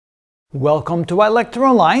Welcome to iLecture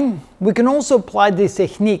Online. We can also apply these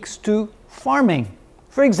techniques to farming.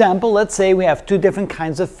 For example, let's say we have two different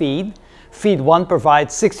kinds of feed. Feed 1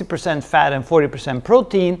 provides 60% fat and 40%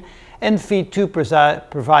 protein, and feed 2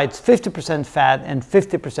 provides 50% fat and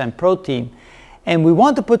 50% protein. And we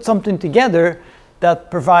want to put something together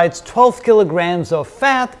that provides 12 kilograms of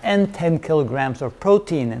fat and 10 kilograms of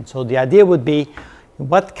protein. And so the idea would be,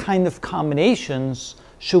 what kind of combinations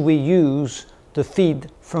should we use to feed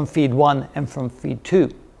from feed 1 and from feed 2.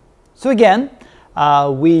 So again,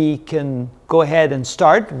 we can go ahead and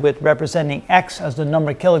start with representing X as the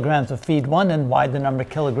number of kilograms of feed 1 and Y the number of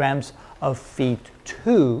kilograms of feed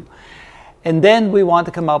 2. And then we want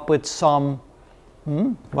to come up with some,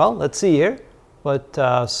 well, let's see here,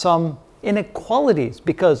 but some inequalities,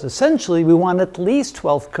 because essentially we want at least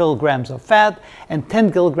 12 kilograms of fat and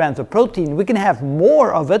 10 kilograms of protein. We can have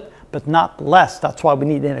more of it, but not less. That's why we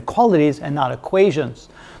need inequalities and not equations.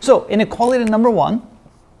 So inequality number 1,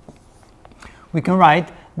 we can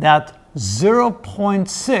write that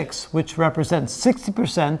 0.6, which represents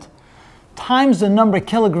 60%, times the number of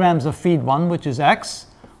kilograms of feed 1, which is X,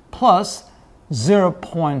 plus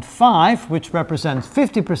 0.5, which represents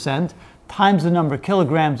 50%, times the number of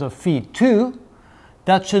kilograms of feed 2,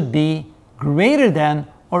 that should be greater than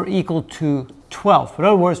or equal to 12. In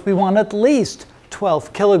other words, we want at least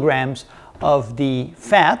 12 kilograms of the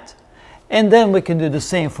fat, and then we can do the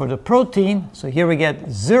same for the protein. So here we get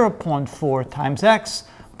 0.4 times X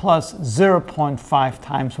plus 0.5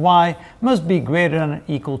 times Y must be greater than or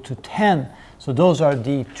equal to 10. So those are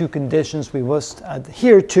the two conditions we must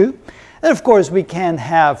adhere to. And of course we can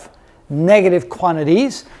have negative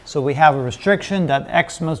quantities, so we have a restriction that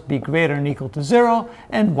X must be greater than or equal to 0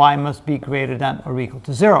 and Y must be greater than or equal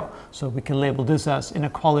to 0. So we can label this as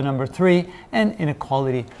inequality number 3 and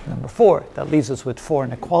inequality number 4. That leaves us with 4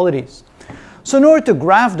 inequalities. So in order to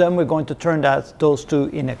graph them, we're going to turn those two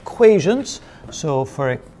in equations. So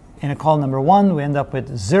for inequality number 1, we end up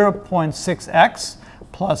with 0.6x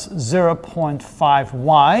plus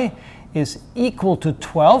 0.5y is equal to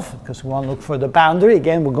 12, because we want to look for the boundary.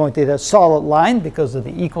 Again, we're going to hit a solid line because of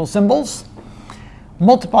the equal symbols.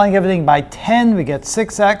 Multiplying everything by 10, we get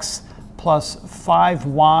 6x plus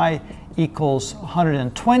 5y equals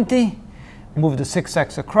 120. Move the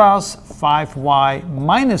 6x across, 5y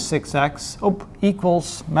minus 6x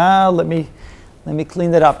equals, let me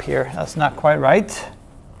clean that up here. That's not quite right.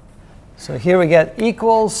 So here we get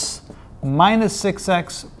equals minus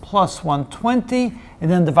 6x plus 120,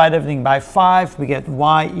 and then divide everything by 5, we get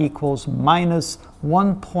y equals minus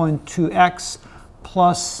 1.2x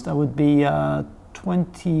plus, that would be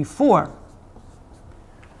 24.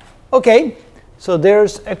 Okay, so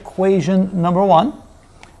there's equation number 1,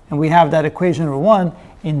 and we have that equation number 1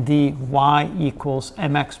 in the y equals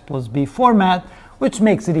mx plus b format, which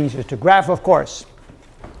makes it easier to graph, of course.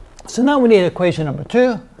 So now we need equation number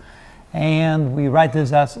 2, and we write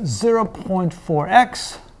this as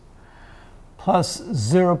 0.4x plus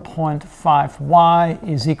 0.5y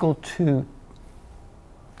is equal to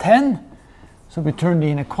 10. So we turn the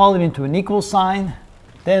inequality into an equal sign.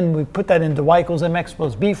 Then we put that into y equals mx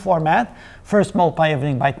plus b format. First multiply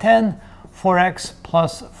everything by 10. 4x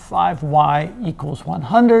plus 5y equals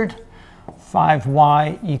 100.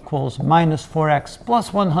 5y equals minus 4x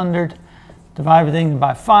plus 100. Divide everything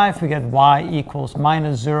by 5, we get y equals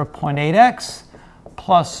minus 0.8x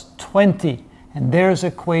plus 20. And there's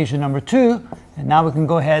equation number 2. And now we can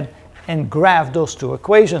go ahead and graph those two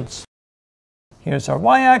equations. Here's our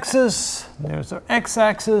y-axis. There's our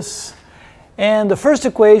x-axis. And the first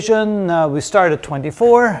equation, we start at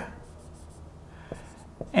 24.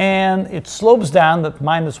 And it slopes down at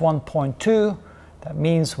minus 1.2. That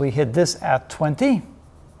means we hit this at 20.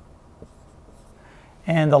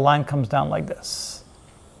 And the line comes down like this.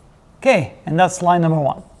 Okay, and that's line number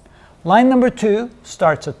 1. Line number 2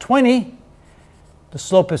 starts at 20. The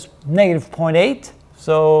slope is negative 0.8,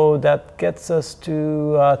 so that gets us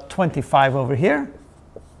to 25 over here.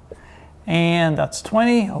 And that's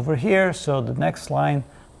 20 over here, so the next line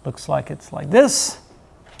looks like it's like this.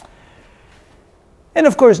 And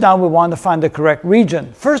of course, now we want to find the correct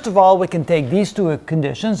region. First of all, we can take these two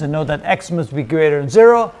conditions and know that x must be greater than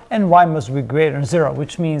 0 and y must be greater than 0,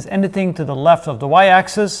 which means anything to the left of the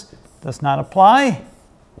y-axis does not apply.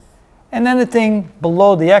 And anything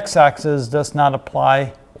below the x-axis does not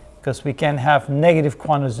apply, because we can have negative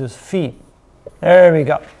quantities of feed. There we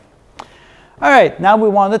go. All right, now we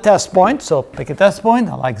want a test point. So pick a test point.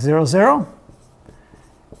 I like 0, 0.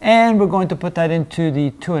 And we're going to put that into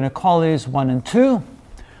the two inequalities, 1 and 2.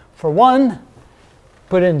 For 1,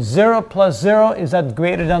 put in 0 plus 0, is that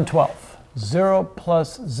greater than 12? 0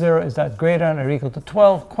 plus 0, is that greater than or equal to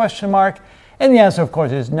 12, question mark. And the answer, of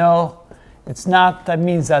course, is no, it's not. That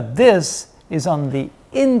means that this is on the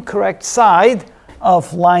incorrect side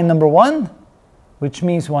of line number 1, which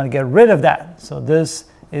means we want to get rid of that. So this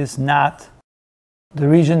is not the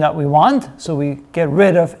region that we want. So we get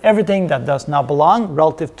rid of everything that does not belong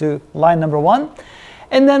relative to line number 1.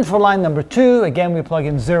 And then for line number 2, again, we plug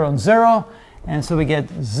in 0 and 0. And so we get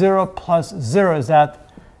 0 plus 0. Is that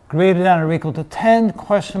greater than or equal to 10?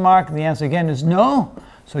 Question mark. The answer again is no.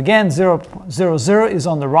 So again, 0, 0, 0 is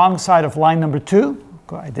on the wrong side of line number 2.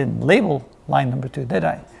 I didn't label line number 2, did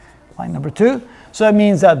I? Line number 2. So that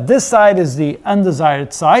means that this side is the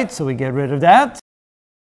undesired side. So we get rid of that.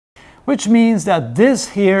 Which means that this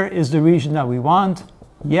here is the region that we want.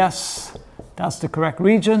 Yes, that's the correct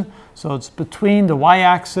region. So it's between the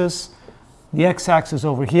y-axis, the x-axis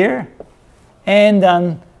over here, and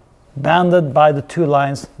then bounded by the 2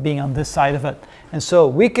 lines being on this side of it. And so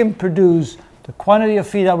we can produce the quantity of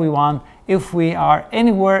feed that we want. If we are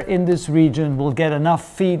anywhere in this region, we'll get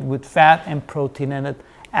enough feed with fat and protein in it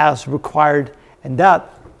as required. And that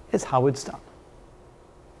is how it's done.